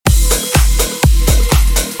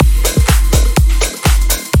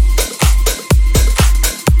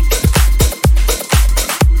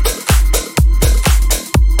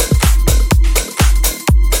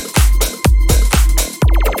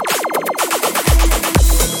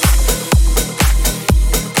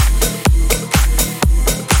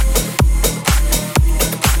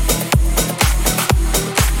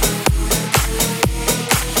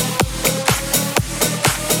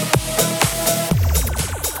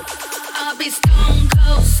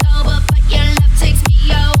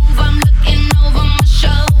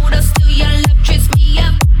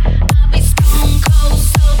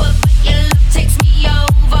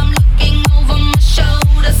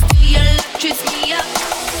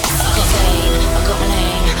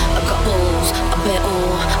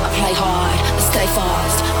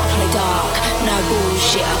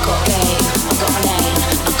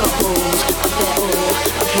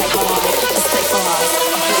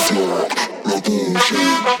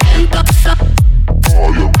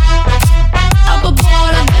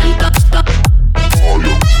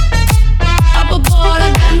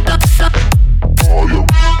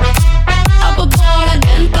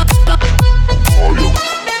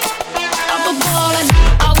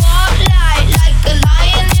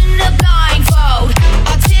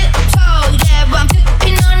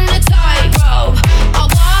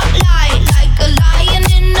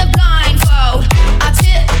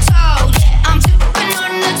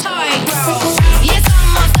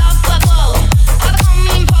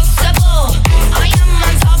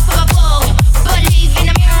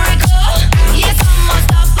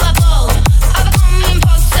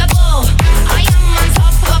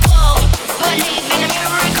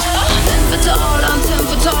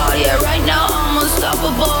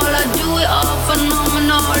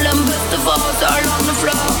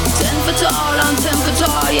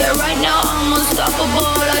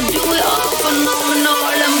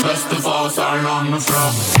house all on the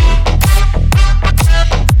floor.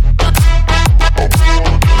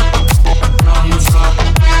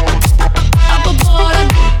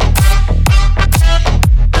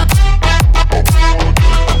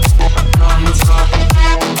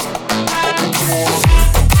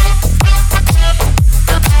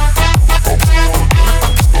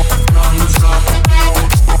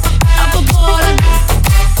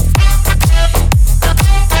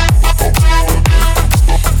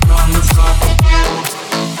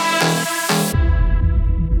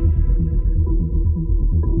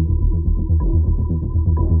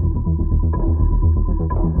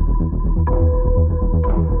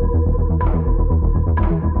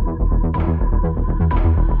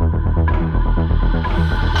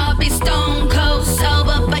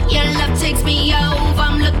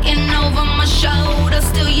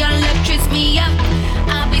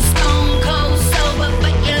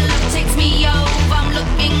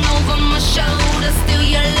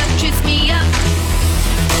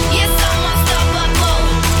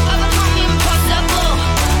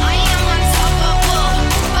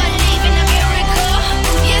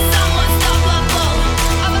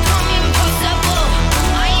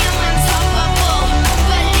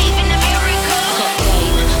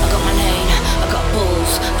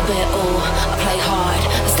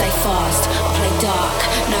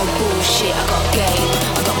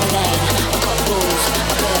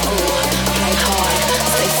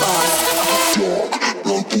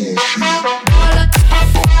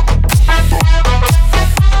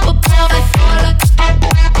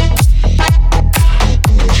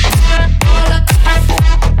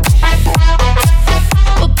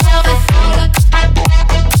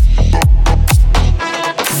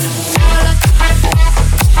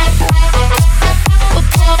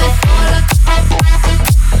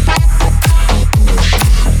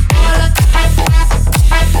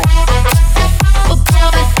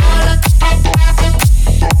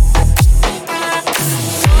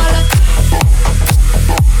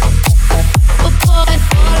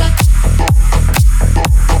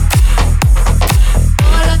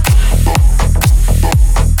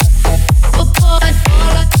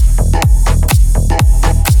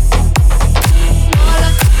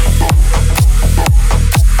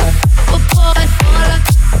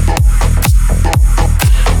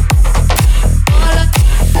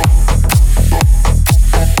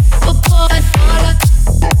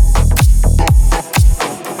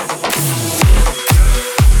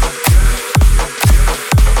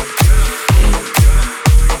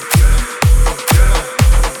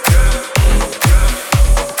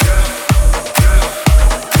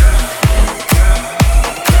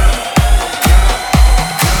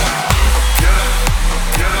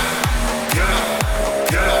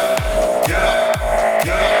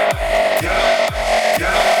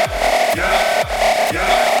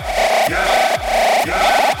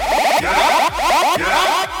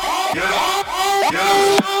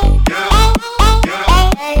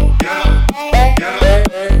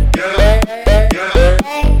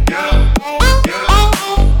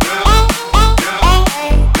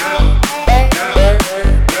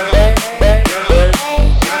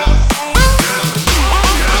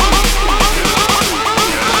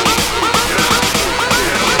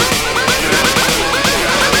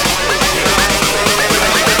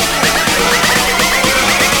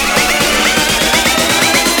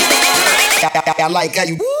 I like how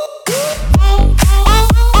you.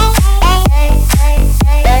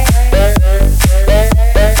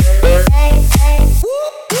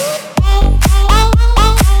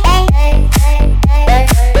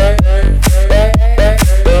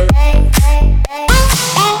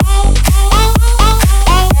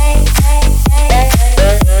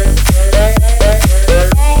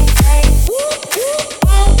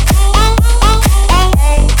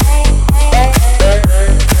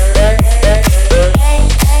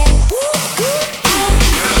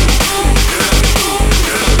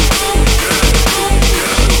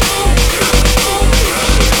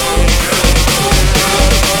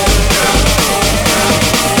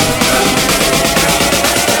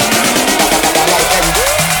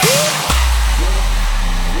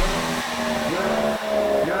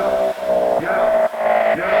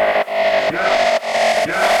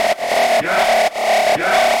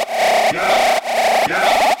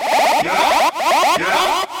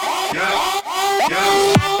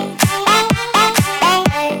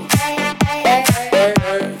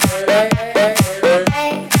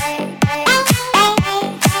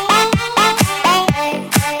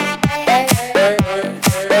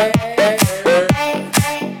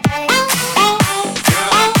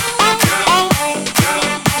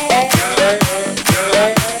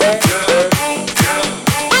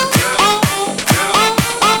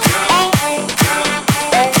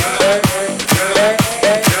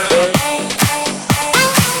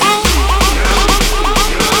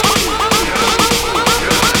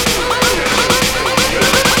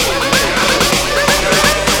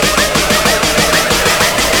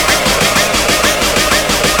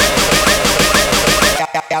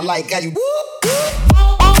 like how you.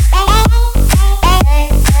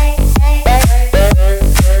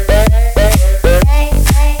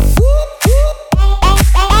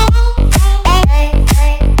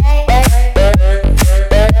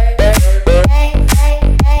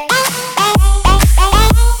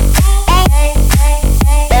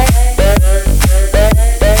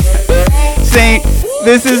 Saint,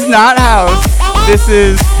 this is not house. This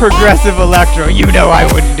is progressive electro. You know I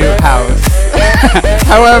wouldn't do house.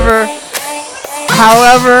 However,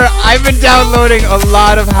 I've been downloading a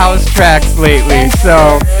lot of house tracks lately,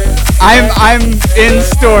 so I'm in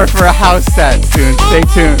store for a house set soon. Stay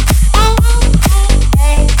tuned.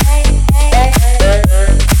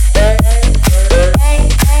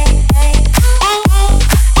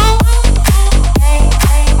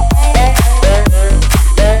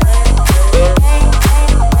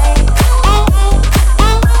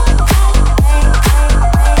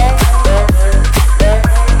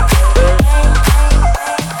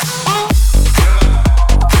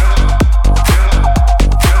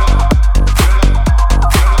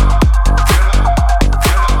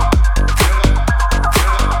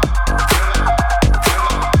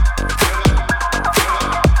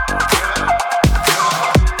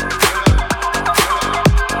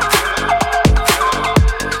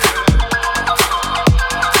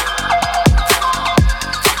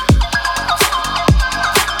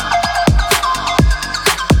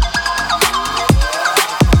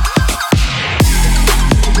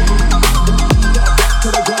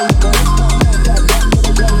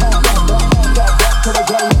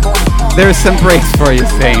 There's some breaks for you,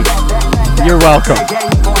 Saint. You're welcome.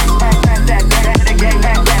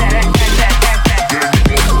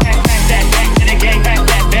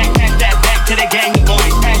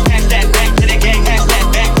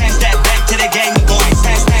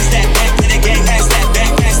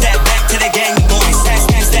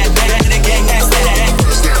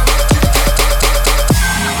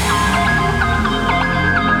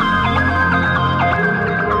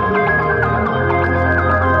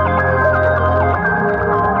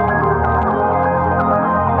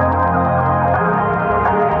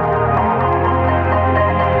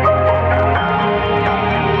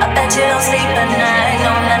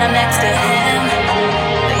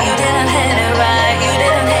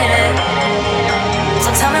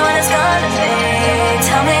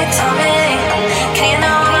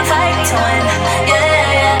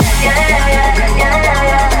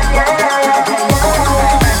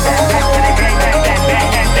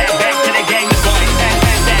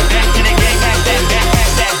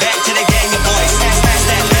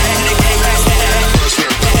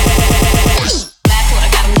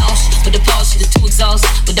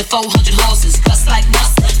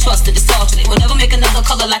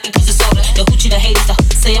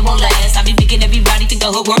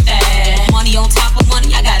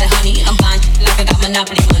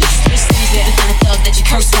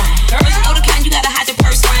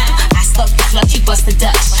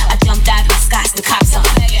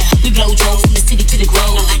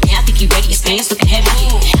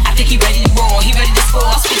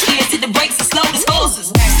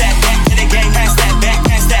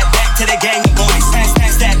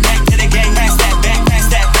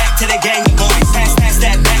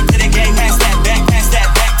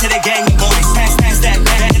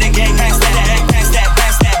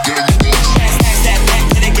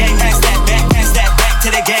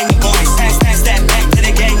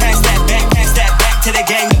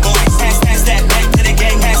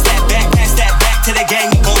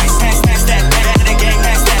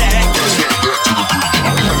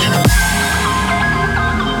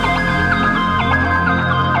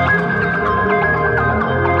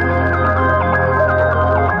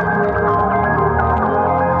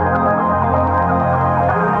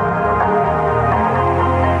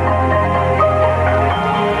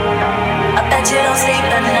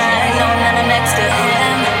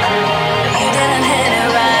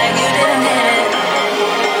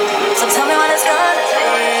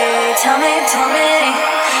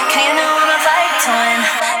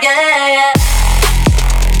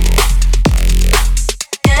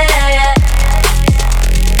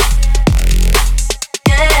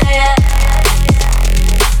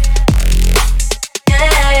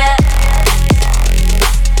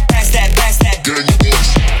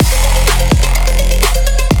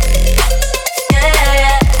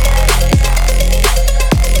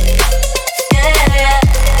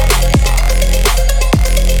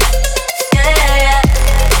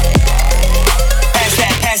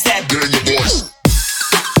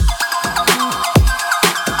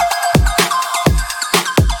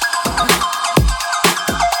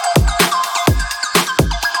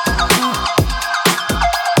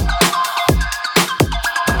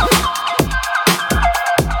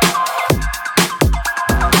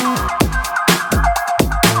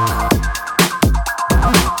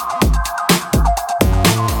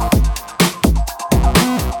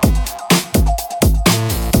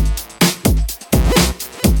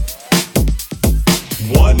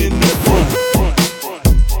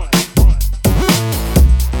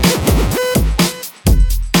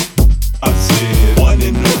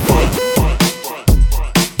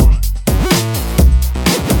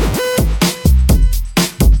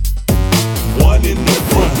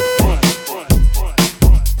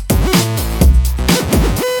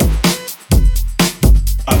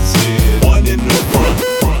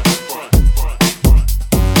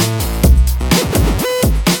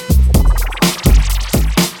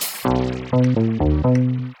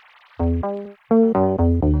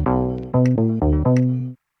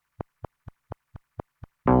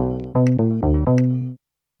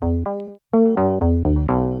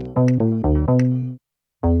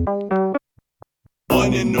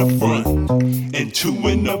 the front and two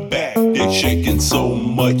in the back. They're shaking so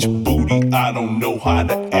much booty, I don't know how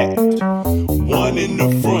to act. One in the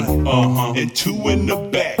front, and two in the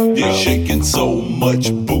back. They're shaking so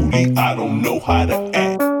much booty, I don't know how to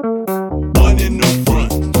act. One in the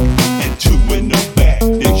front and two in the back.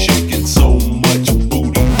 They're shaking so much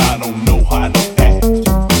booty, I don't know how to act.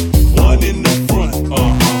 One in the front,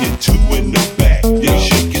 and two in the back. They're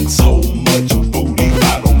shaking so much booty,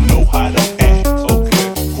 I don't know how to act.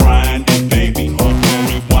 Okay, grind it, baby,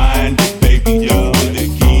 rewind it, baby, do it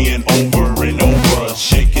again, over and over.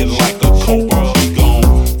 Shake it like a cobra. We gon'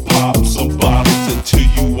 pop some bottles until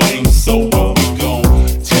you ain't sober. We gon'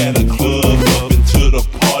 tear the club up until the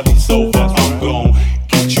party's over. I'm gon'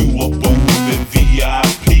 get you a booth in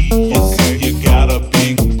VIP. You see you got a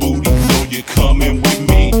big booty, so you're coming with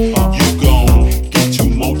me. You gon' get two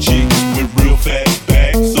more chicks with real fat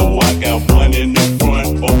backs. So I got one in the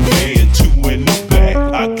front, okay, and two in the back.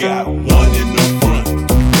 I got one in the front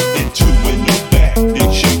and two in the back.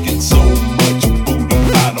 They're shaking so much booty,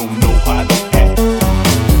 I don't know how to act.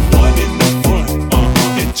 One in the front,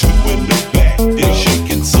 and two in the back. They're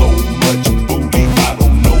shaking so much booty, I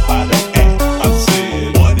don't know how to act. I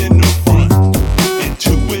said one in the front and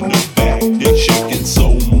two in the back. They're shaking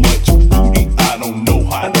so much booty, I don't know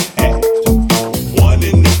how to act. One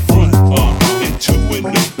in the front, and two in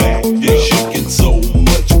the back. They're shaking so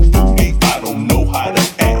much booty, I don't know how to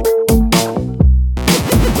act.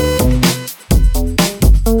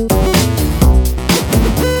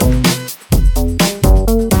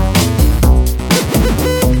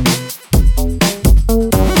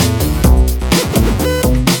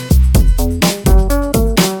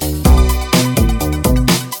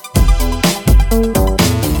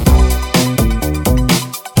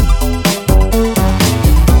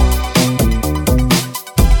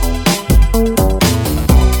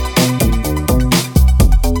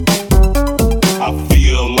 I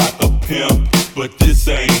feel like a pimp, but this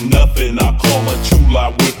ain't nothing. I call her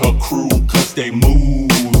Chula with her crew, cause they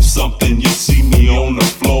move something. You see me on the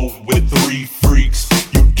floor with three freaks.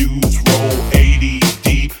 You dudes roll 80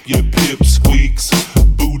 deep, your pip squeaks,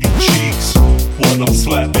 booty cheeks. What I'm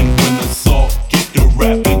slapping when the salt get the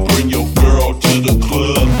rapping. Bring your girl to the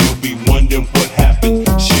club, you'll be wondering what happened.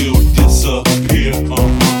 She'll disappear,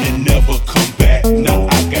 and never come back. Now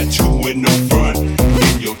I got two in the front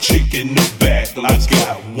and your chick in the back. I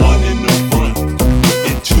got one in the front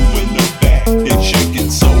and two in the back. They're shaking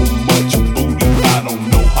so much booty, I don't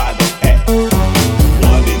know how to act.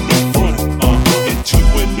 One in the front, and two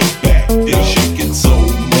in the back. They're shaking so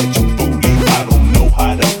much booty, I don't know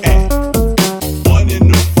how to act. One in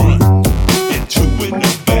the front and two in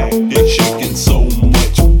the back. They're shaking so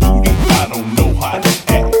much booty, I don't know how to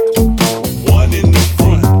act. One in the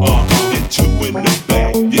front, and two in the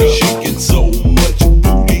back. They're shaking so much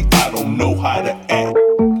booty, I don't know how to act.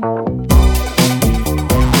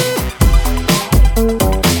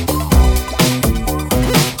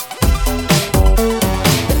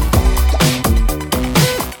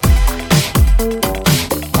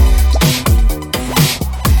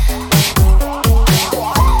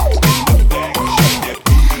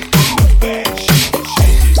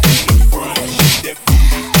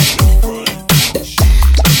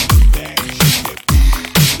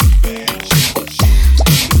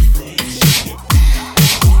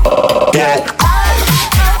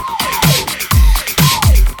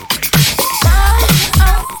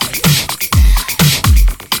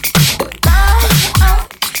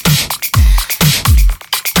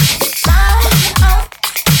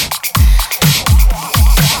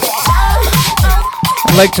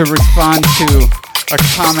 I'd like to respond to a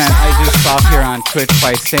comment I just saw here on Twitch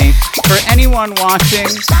by Saint. For anyone watching,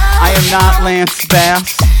 I am not Lance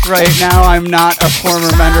Bass right now. I'm not a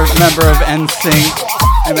former member of NSYNC.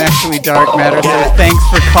 I'm actually DARKMATTER, so thanks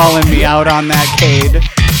for calling me out on that, Cade.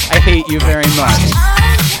 I hate you very much.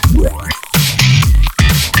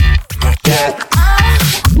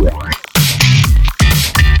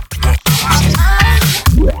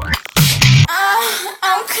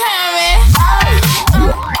 I'm coming.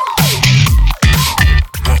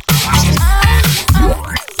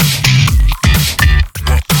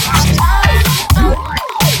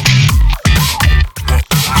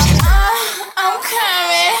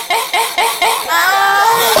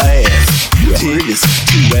 Titties,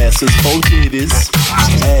 two asses, four titties.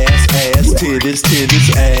 Ass, titties, titties,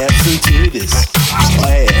 ass and titties.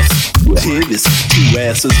 Ass, titties, two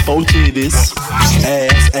asses, four titties.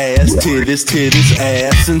 Ass, titties, titties,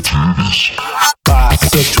 ass and titties.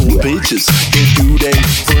 Bisexual bitches, they do they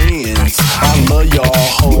friends. I love y'all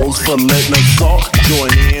hoes for letting us all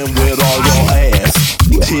join in with all your ass.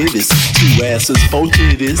 Titties, two asses. asses, 4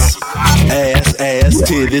 titties. Ass, ass,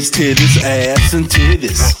 titties, titties, ass and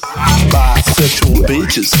titties. Bisexual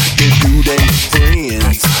bitches, they do they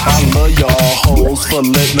friends. I love y'all hoes for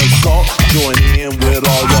letting us all join in with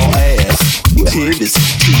all your ass. Titties,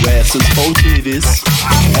 2 asses, 4 titties.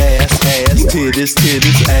 Ass, ass, titties,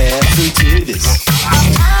 titties, ass and titties.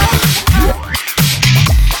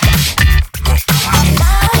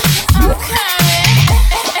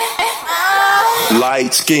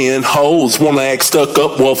 Light skinned hoes wanna act stuck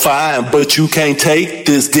up, well fine, but you can't take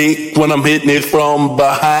this dick when I'm hitting it from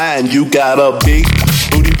behind. You got a big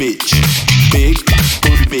booty bitch, big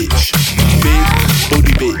booty bitch, big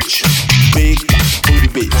booty bitch, big booty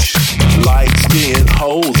bitch. Light skinned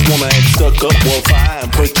hoes wanna act stuck up, well fine,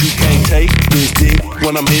 but you can't take this dick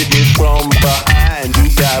when I'm hitting it from behind. You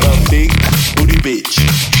got a big booty bitch,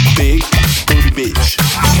 big booty bitch,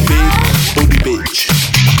 big booty bitch,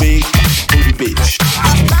 big booty bitch.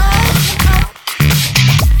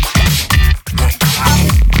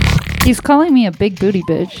 He's calling me a big booty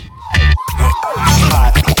bitch.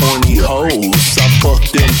 Hot, horny hoes, I fuck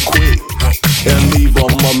them quick and leave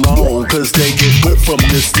them alone, cause they get whipped from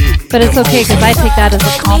this dick. But it's okay, cause I take that as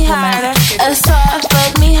a compliment.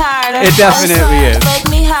 It definitely is.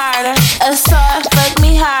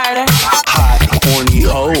 Hot, horny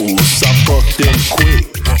hoes, I fuck them quick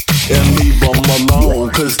and leave them alone,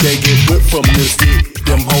 cause they get whipped from this dick.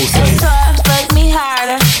 Them hoes say, fuck me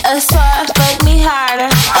harder, fuck me harder,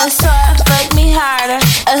 fuck me harder,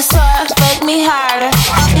 fuck me harder,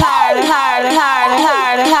 harder, harder, harder,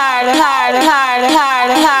 harder, harder, harder,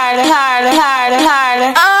 harder, harder, harder, harder,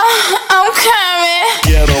 harder. I'm coming.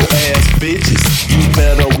 ghetto ass bitches, you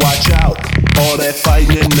better watch out. All that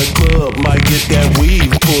fighting in the club might get that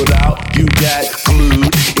weave put out. You got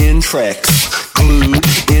glued in tracks, glued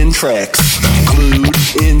in tracks, glued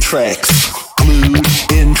in tracks, glued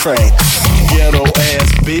in tracks. Ghetto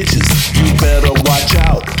ass bitches, you better watch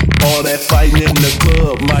out. All that fighting in the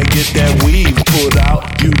club might get that weave put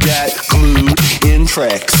out. You got glued in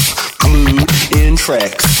tracks, glued in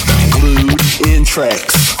tracks, glued in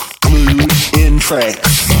tracks, glued in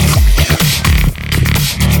tracks.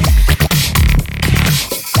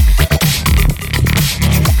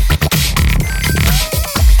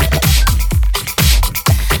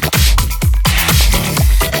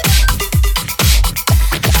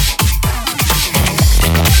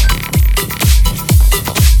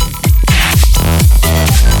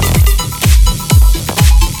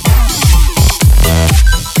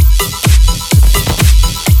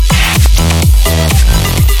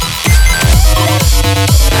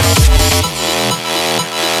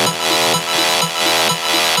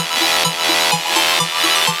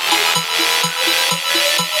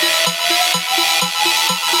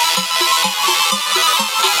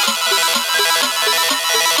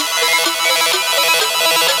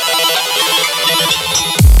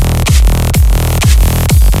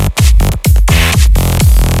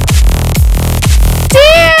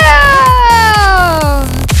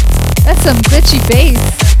 Some glitchy bass.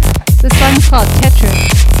 This song's called Tetris.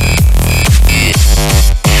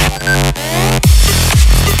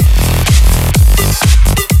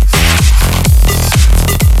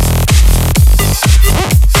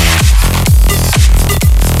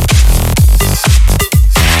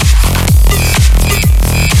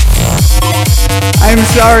 I'm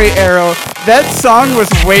sorry, Arrow. That song was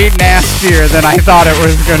way nastier than I thought it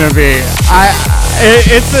was gonna be.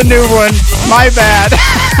 It's a new one. My bad.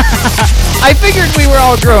 I figured we were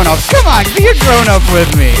all grown-ups. Come on, be a grown-up with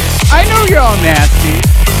me. I know you're all nasty.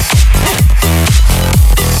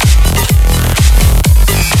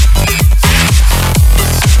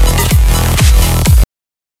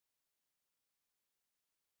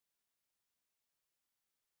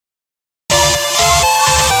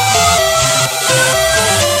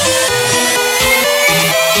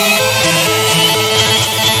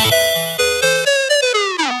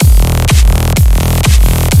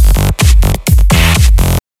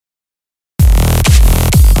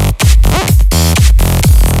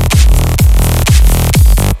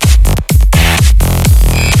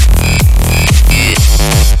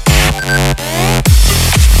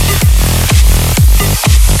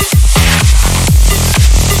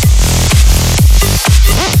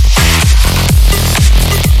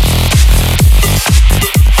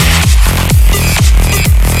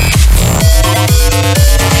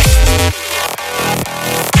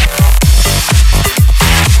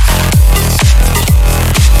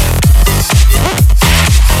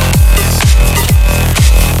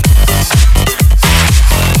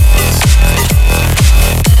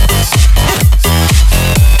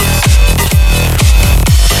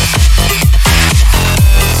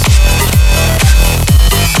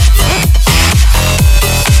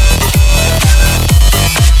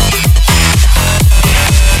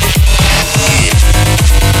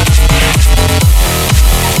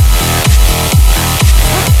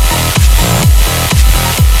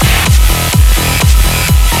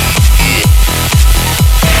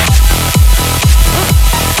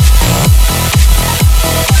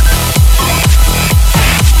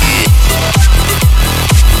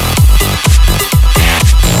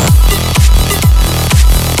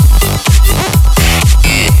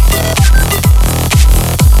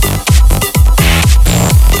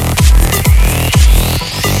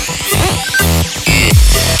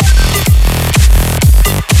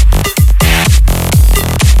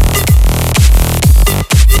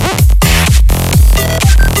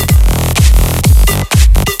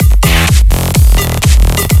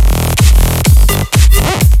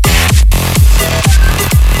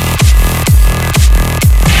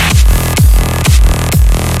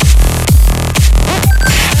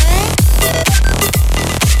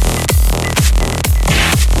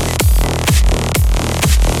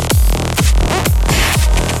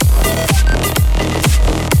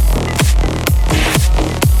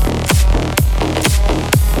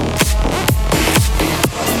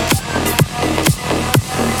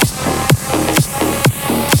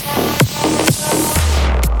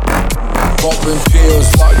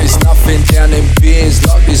 It's nothing down in beers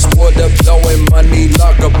like this water, blowing money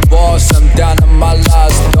like a boss. I'm down to my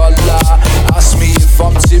last dollar. Ask me if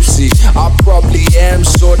I'm tipsy, I probably am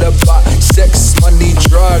sorta, but sex, money,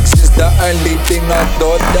 drugs is the only thing I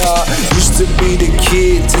thought of. Used to be the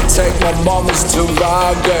kid to take my mama's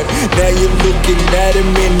Tarago. Now you're looking at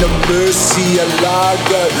him in the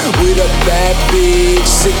Murcielago with a bad bitch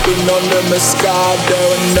sipping on the Moscato,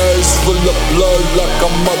 a nose full of blood like a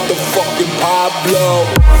motherfucking Pablo.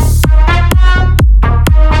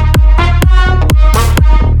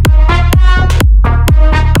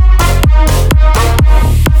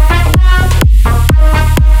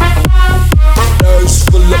 Nose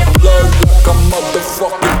full of blood like a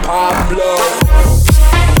motherfucking Pablo.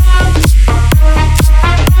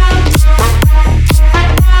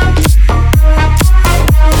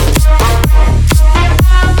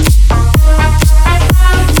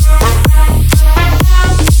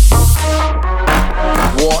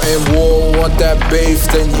 Want that beef,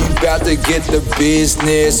 then you bout to get the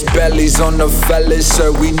business. Bellies on the fellas,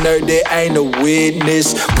 so we know there ain't a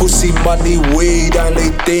witness. Pussy, money, weed, only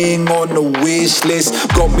thing on the wish list.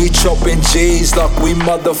 Got me chopping G's like we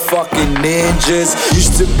motherfucking ninjas.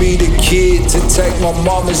 Used to be the kid to take my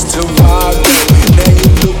mama's Tarago. Now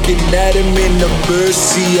you're looking at him in the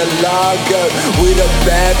Murcielago with a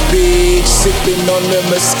bad bitch sipping on the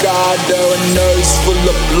Moscato, a nose full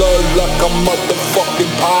of blood like a motherfucking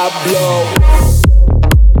Pablo.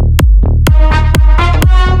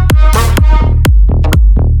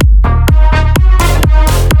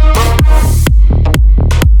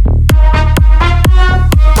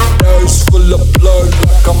 Nose full of blood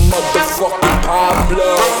like a motherfucking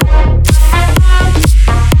Pablo.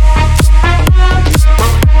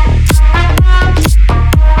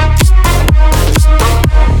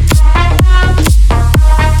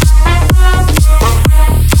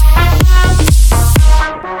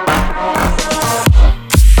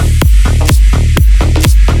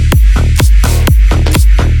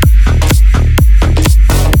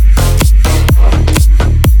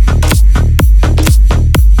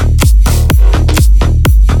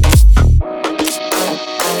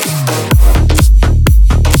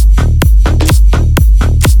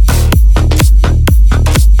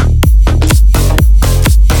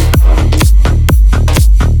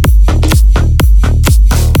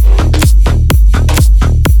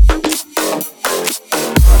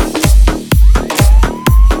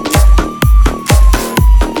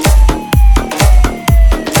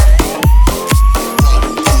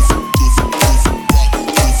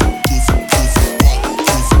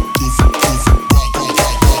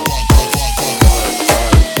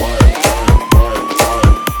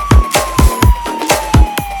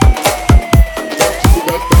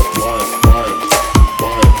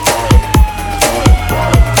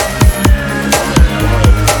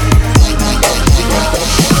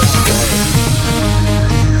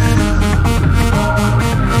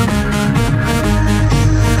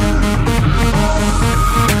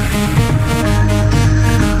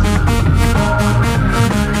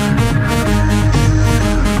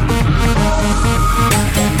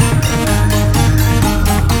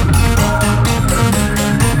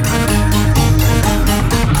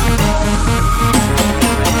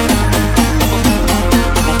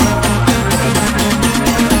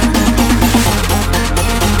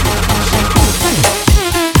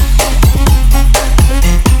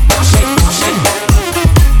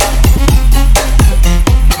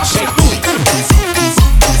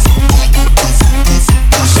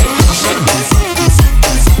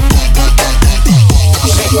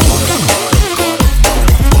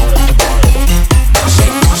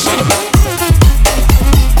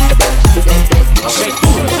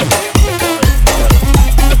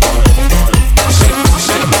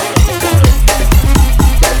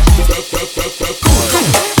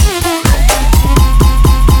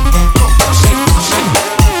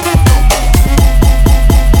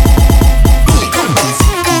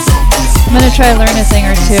 Try to learn a thing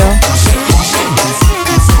or two.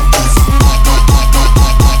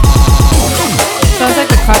 Sounds like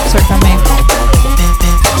the cops are coming.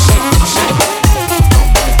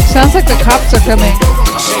 Sounds like the cops are coming.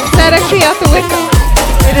 Is that actually out the window?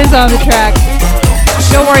 It is on the track.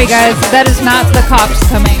 Don't worry guys, that is not the cops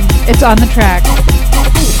coming. It's on the track.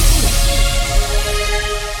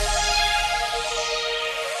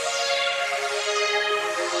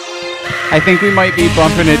 I think we might be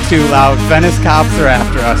bumping it too loud. Venice cops are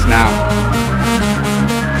after us now.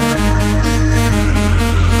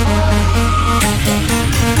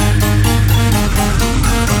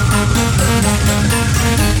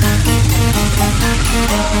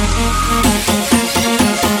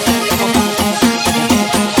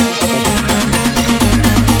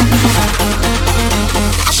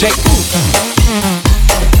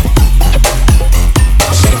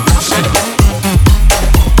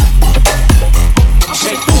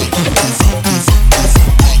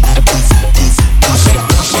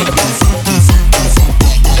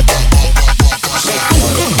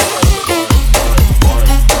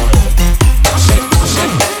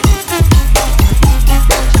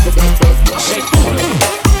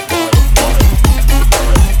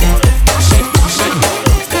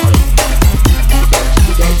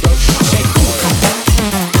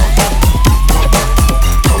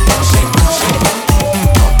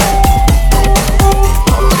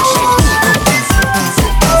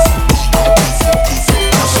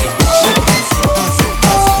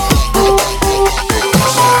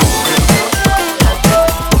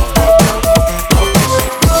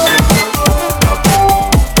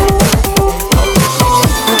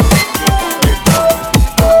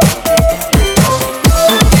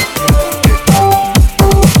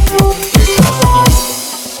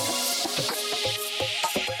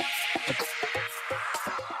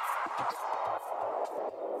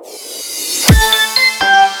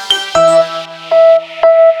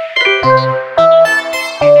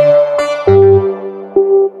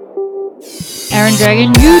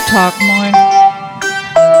 Dragon, you talk more.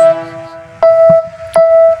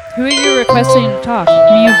 Who are you requesting to talk?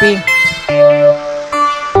 Me or B?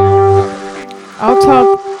 I'll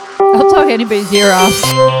talk anybody's ear off.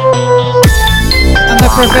 I'm a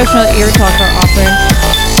professional ear talker offer.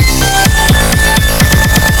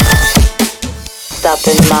 Stop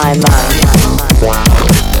in my mind.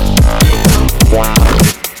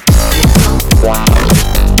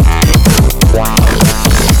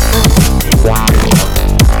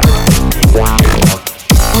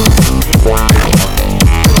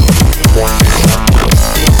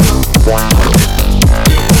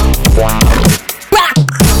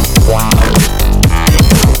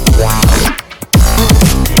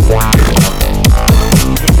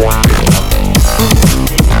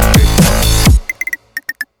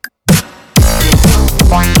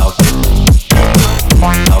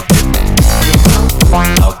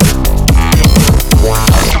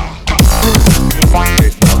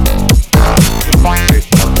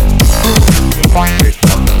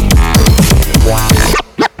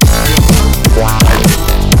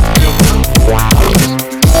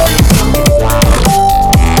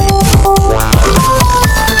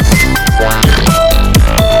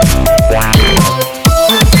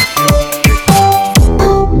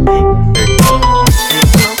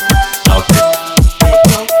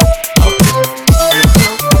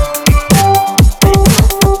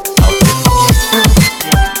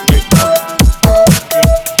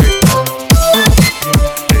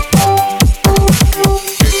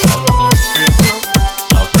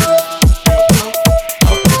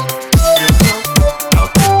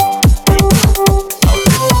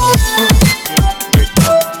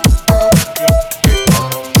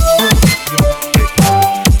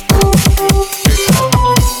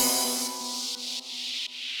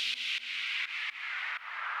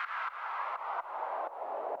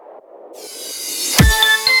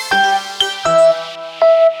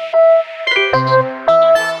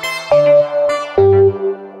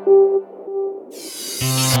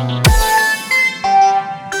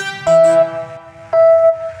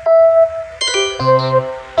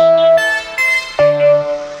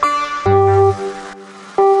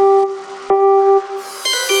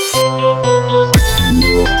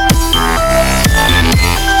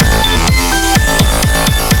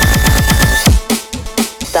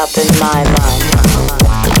 Stop in my mind.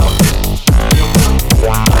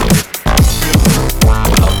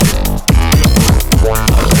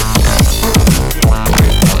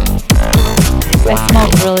 I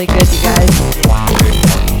smoke really good, you guys.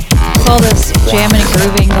 It's all this jamming and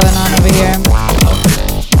grooving going on over here.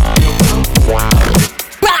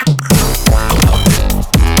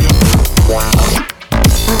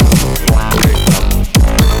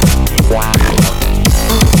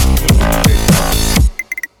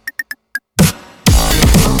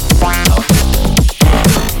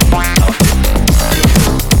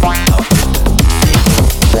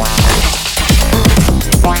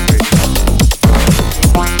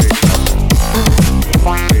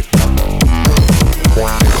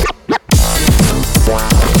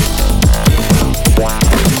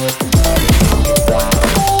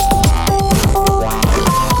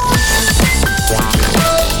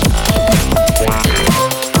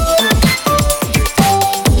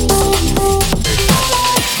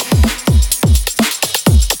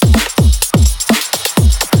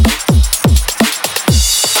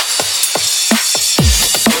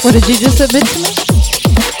 What did you just submit to me?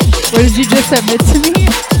 What did you just admit to me?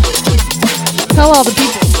 Tell all the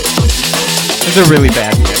people. It's a really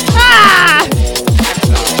bad mix. Ah!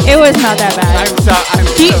 It was not that bad. I'm so sorry.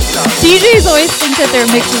 DJs always think that their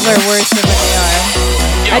mixes are worse than what they are.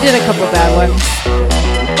 I did a couple bad ones.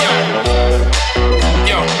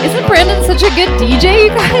 Isn't Brandon such a good DJ,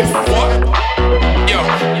 you guys?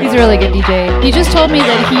 He's a really good DJ. He just told me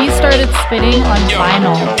that he started spinning on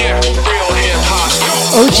vinyl.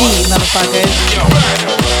 OG, motherfuckers.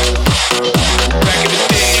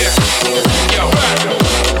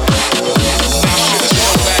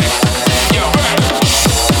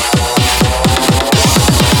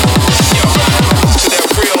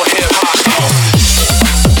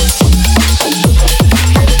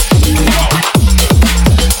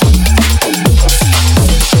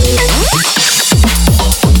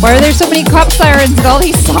 Why are there so many cop sirens in all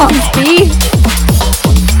these songs, B?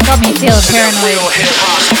 Got me feeling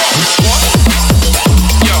paranoid.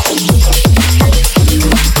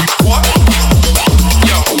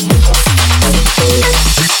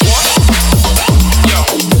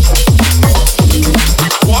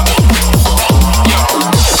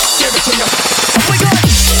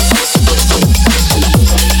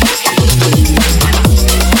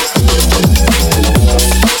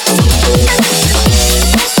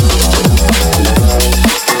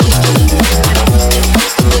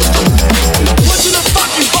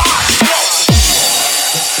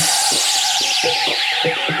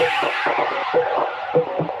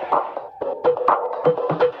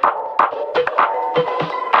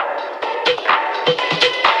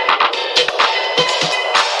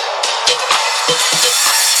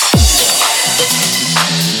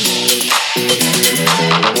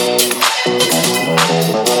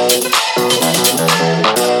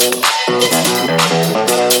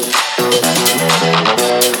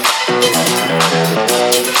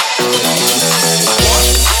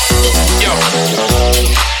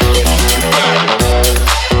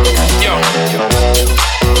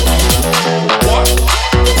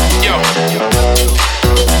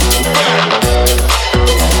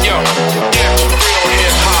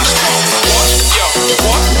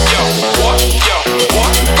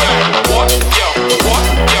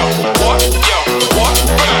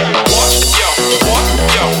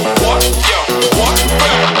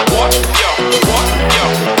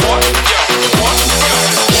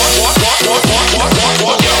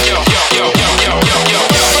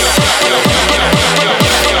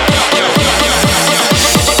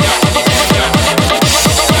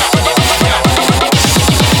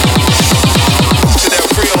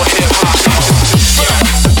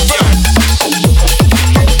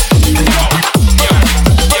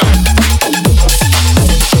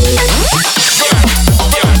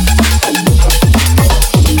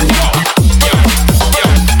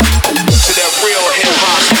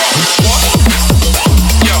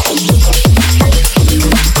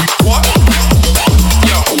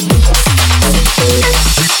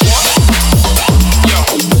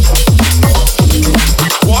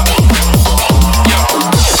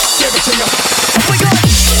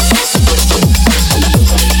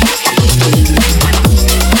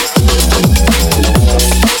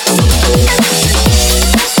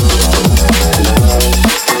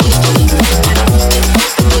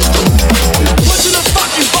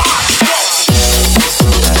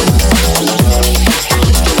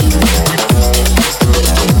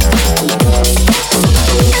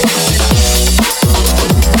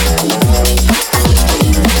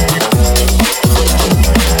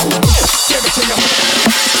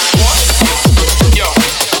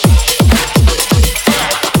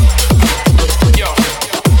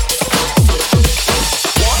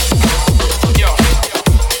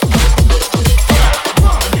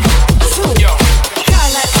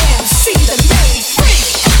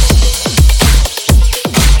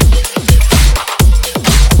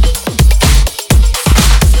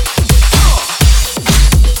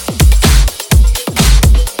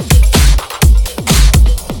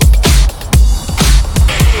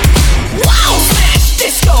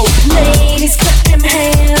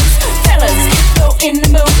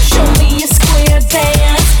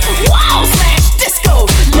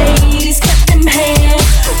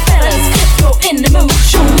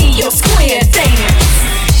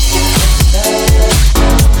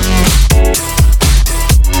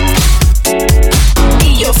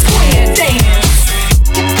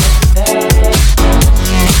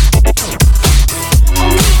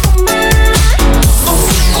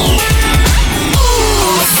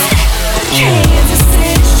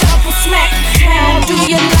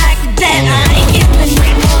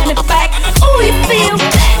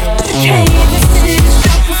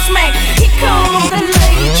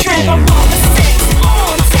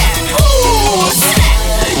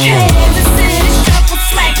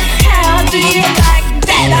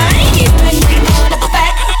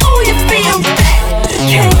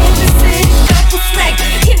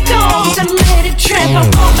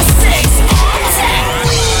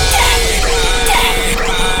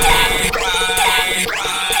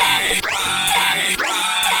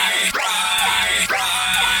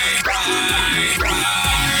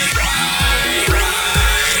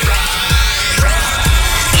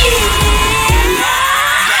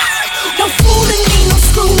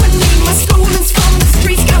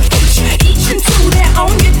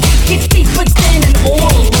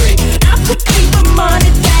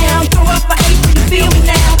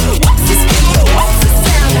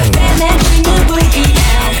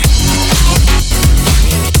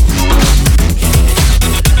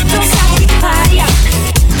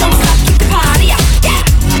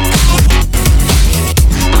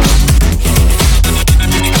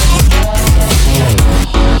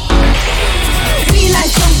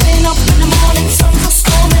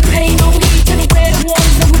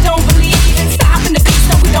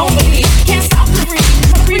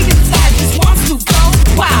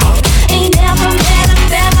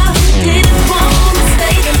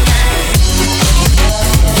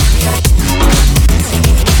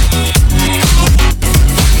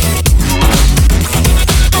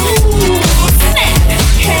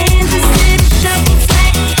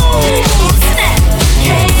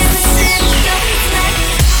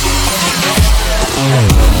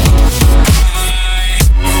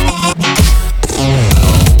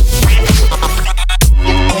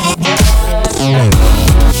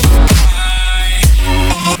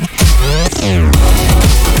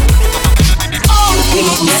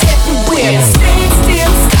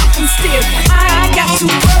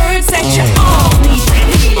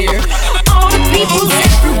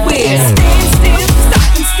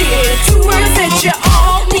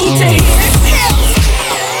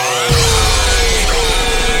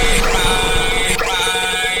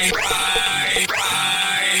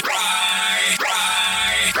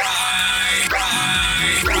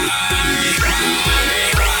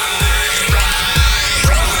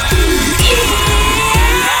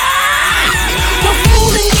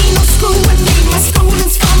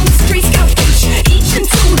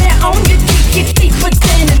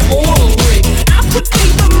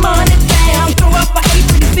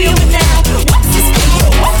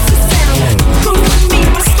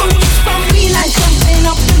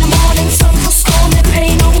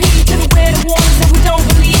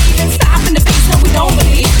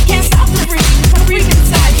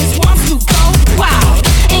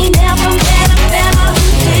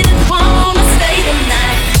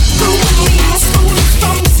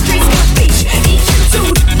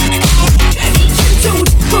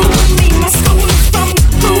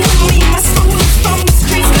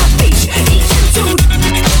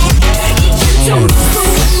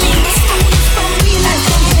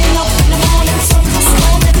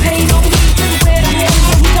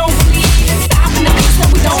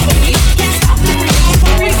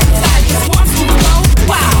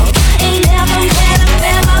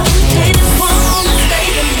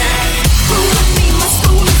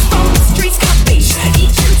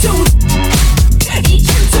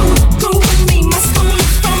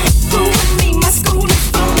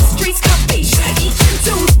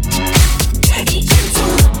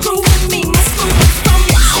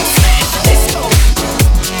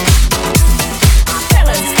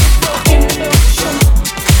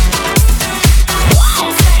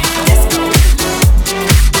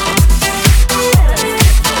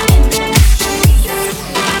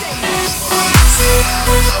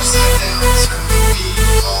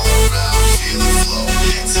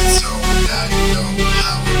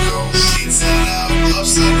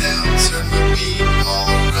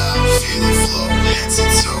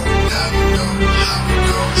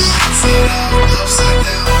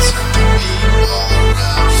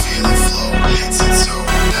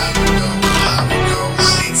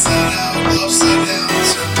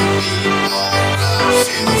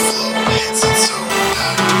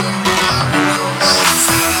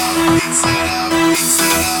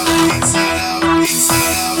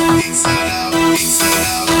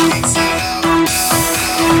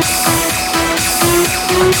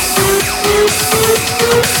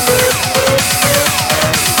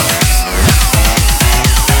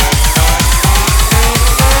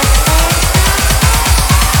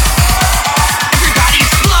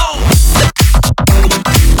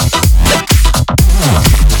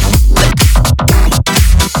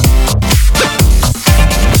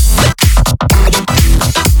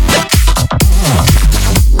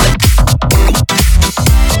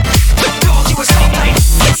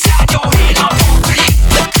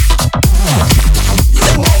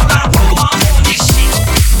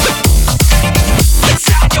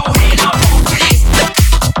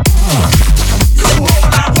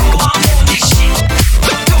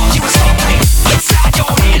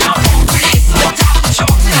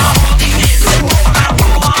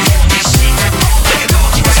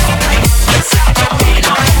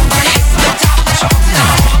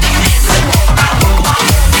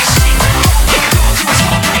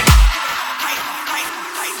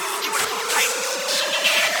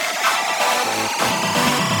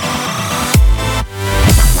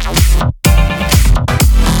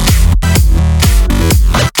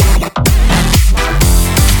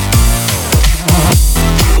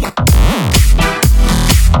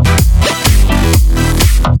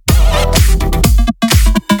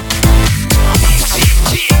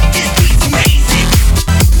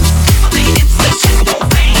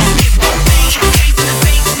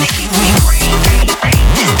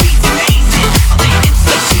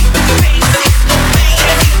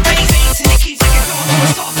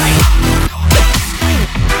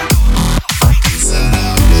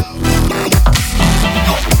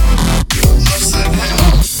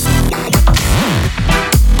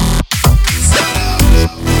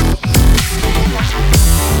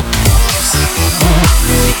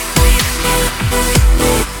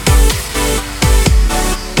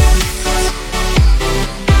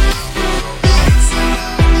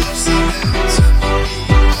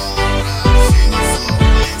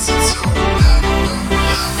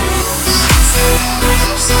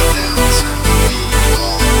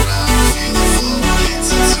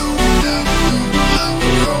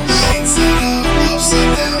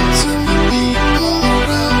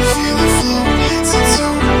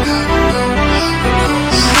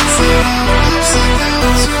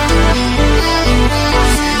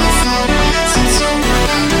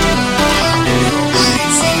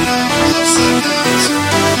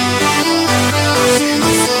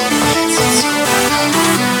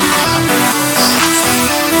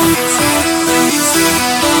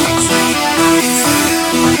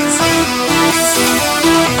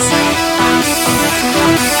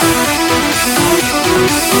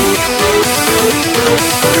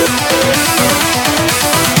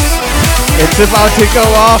 It's about to go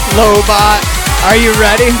off, Lobot. Are you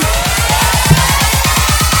ready?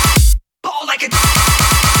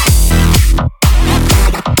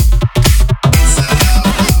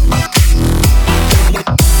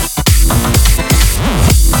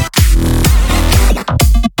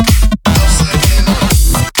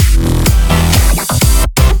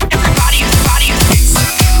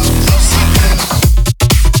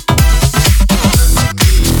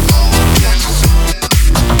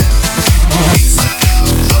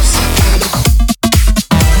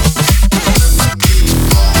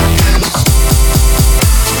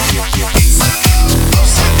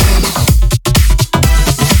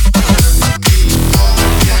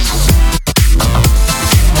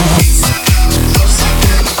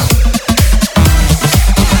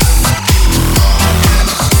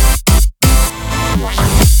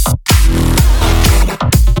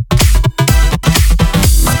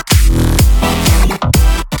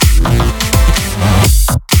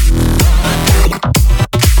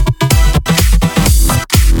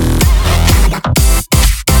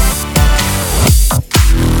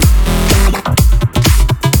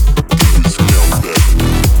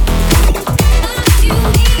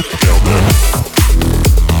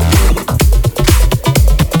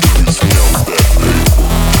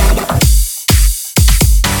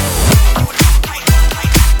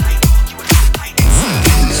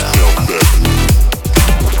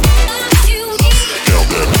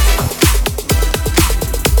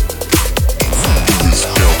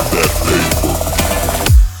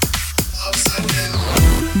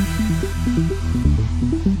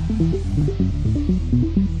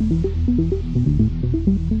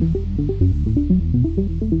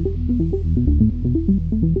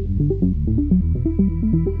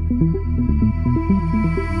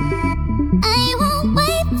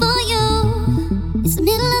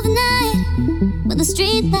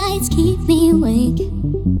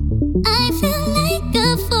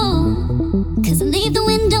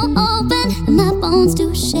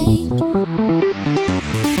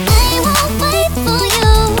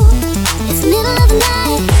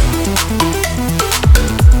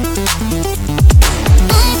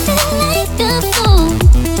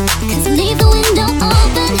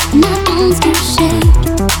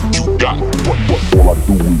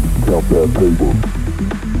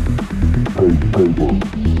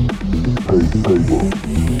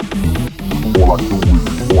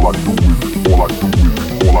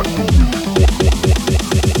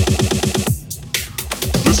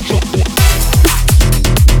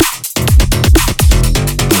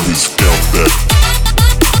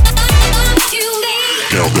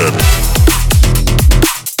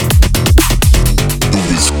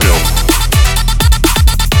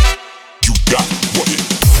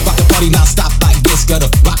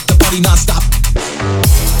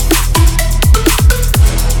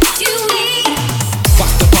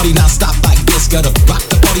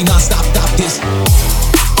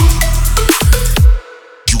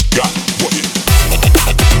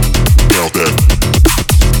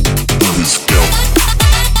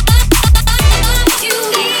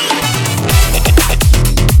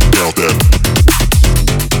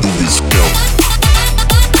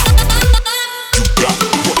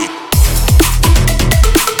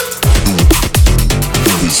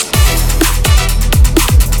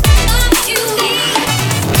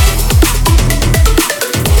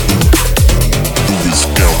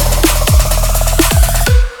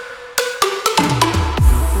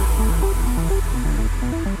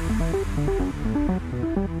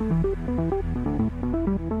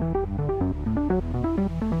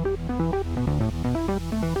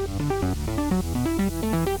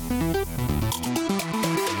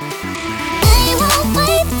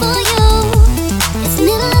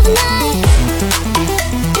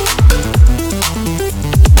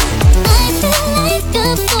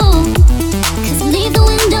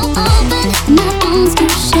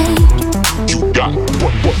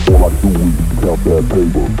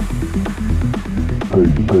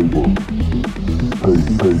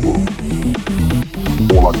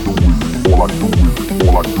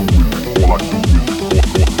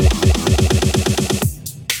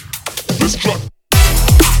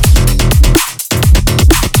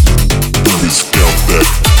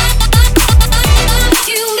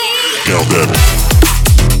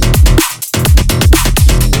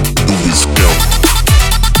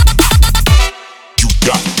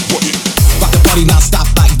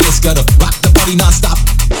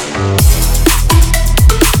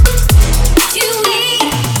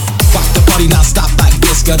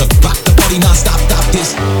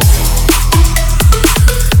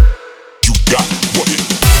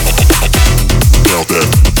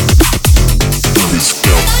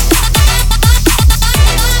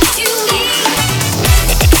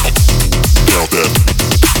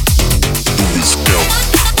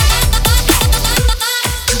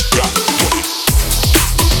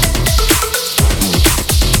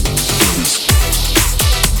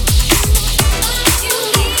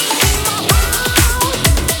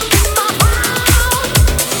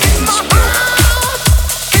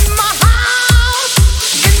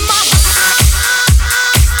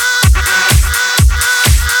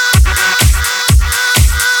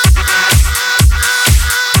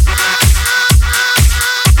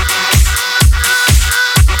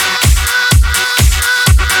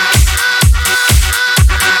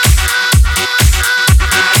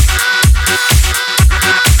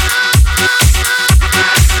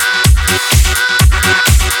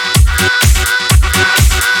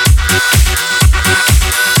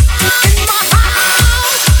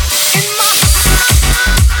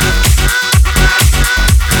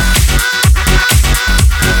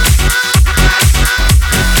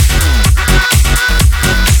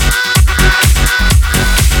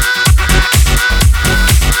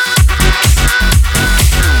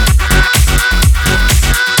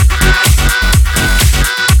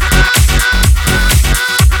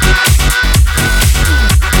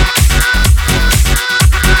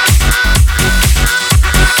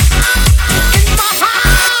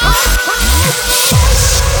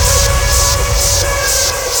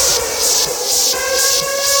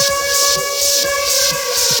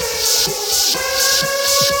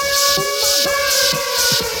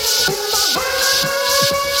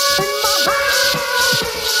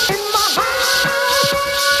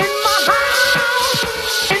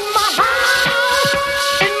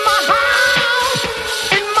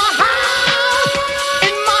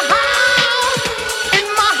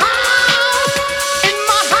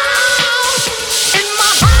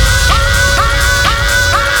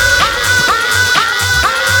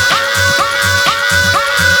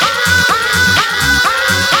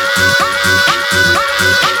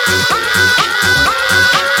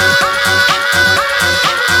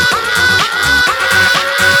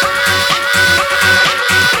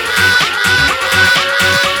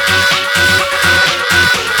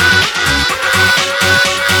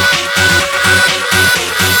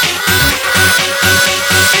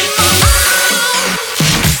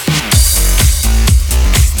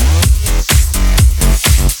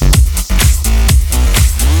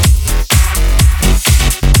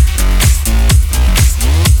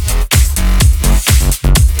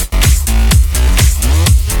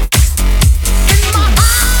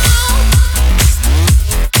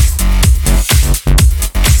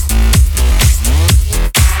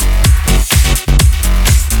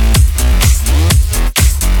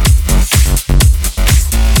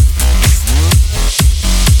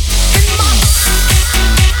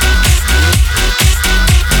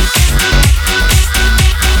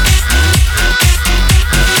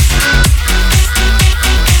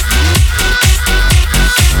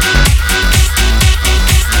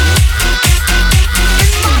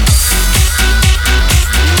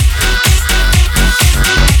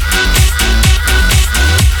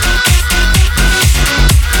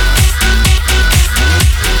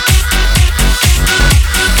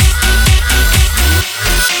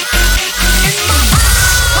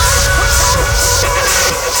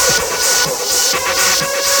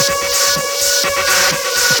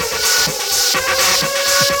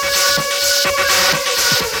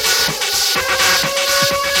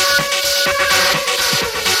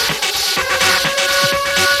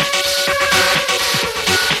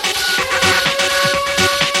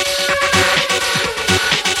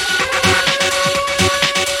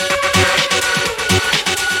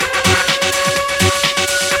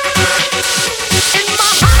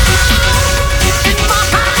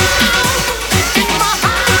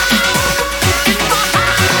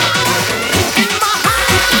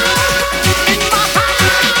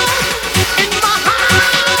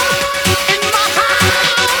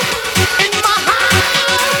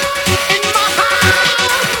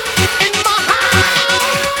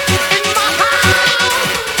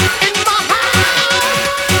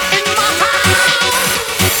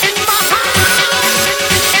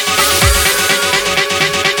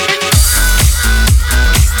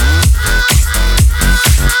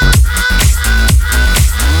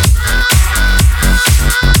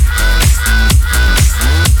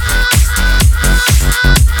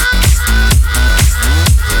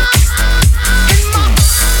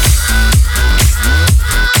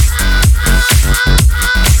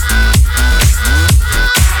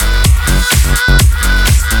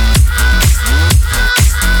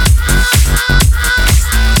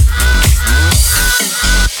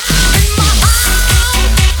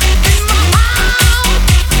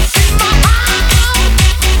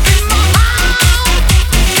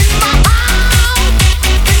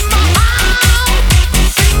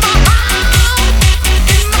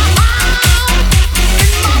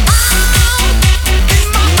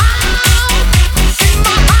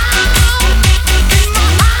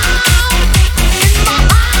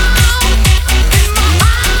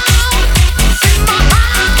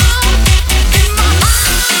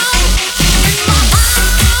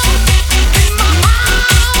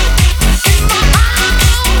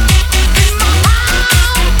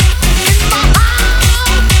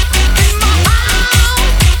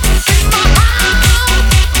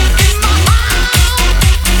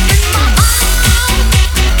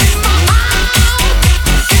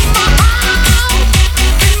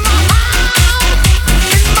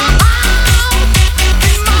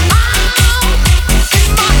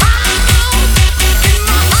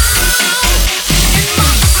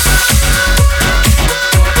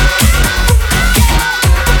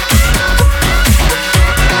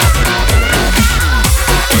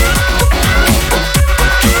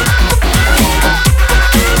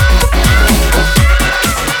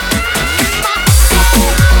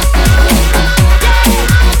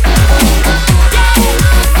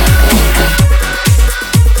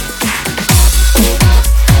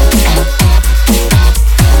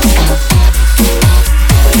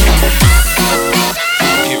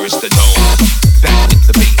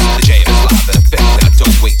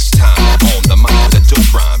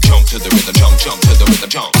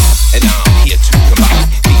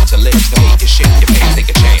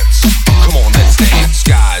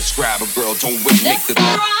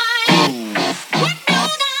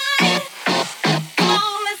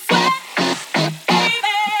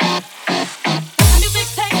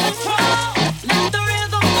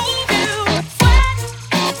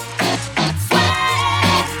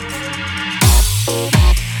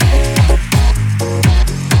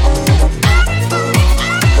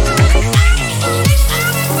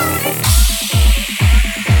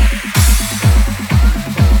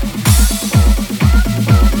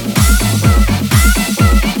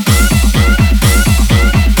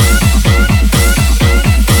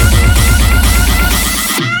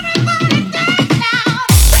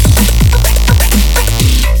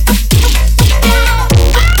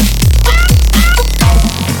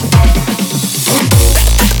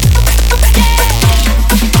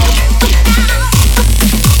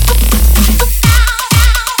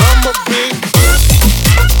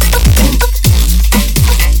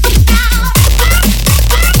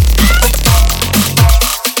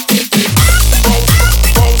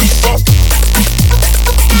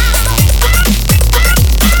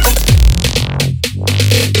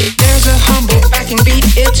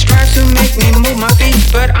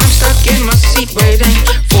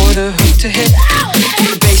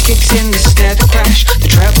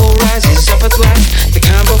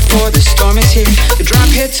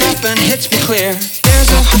 clear.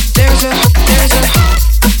 There's a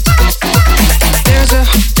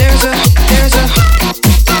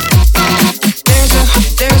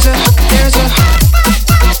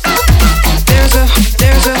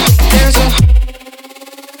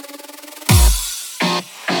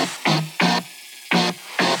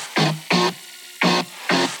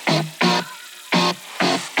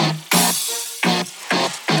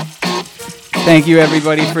Thank you,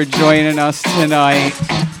 everybody, for joining us tonight.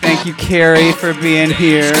 Thank you, Carrie, for being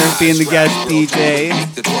here, being the guest DJ.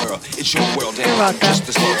 You're welcome.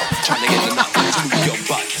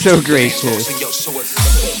 So gracious.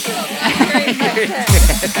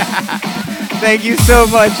 Thank you so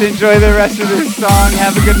much. Enjoy the rest of this song.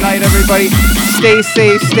 Have a good night, everybody. Stay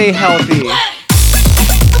safe, stay healthy.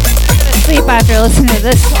 Sleep after listening to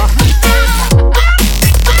this song.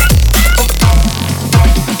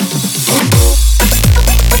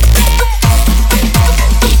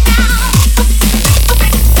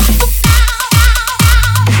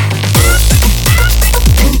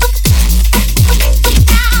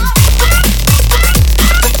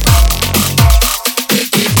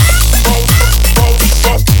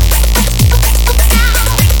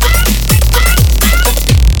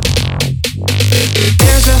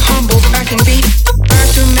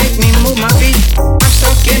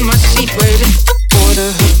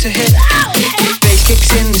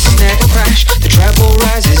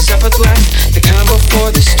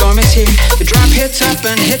 Up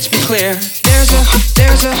and hits me clear.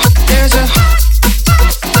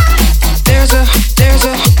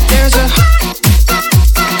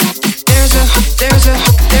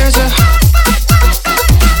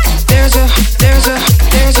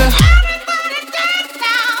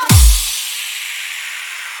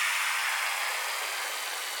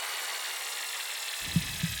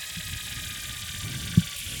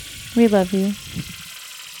 We love you.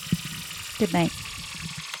 Good night.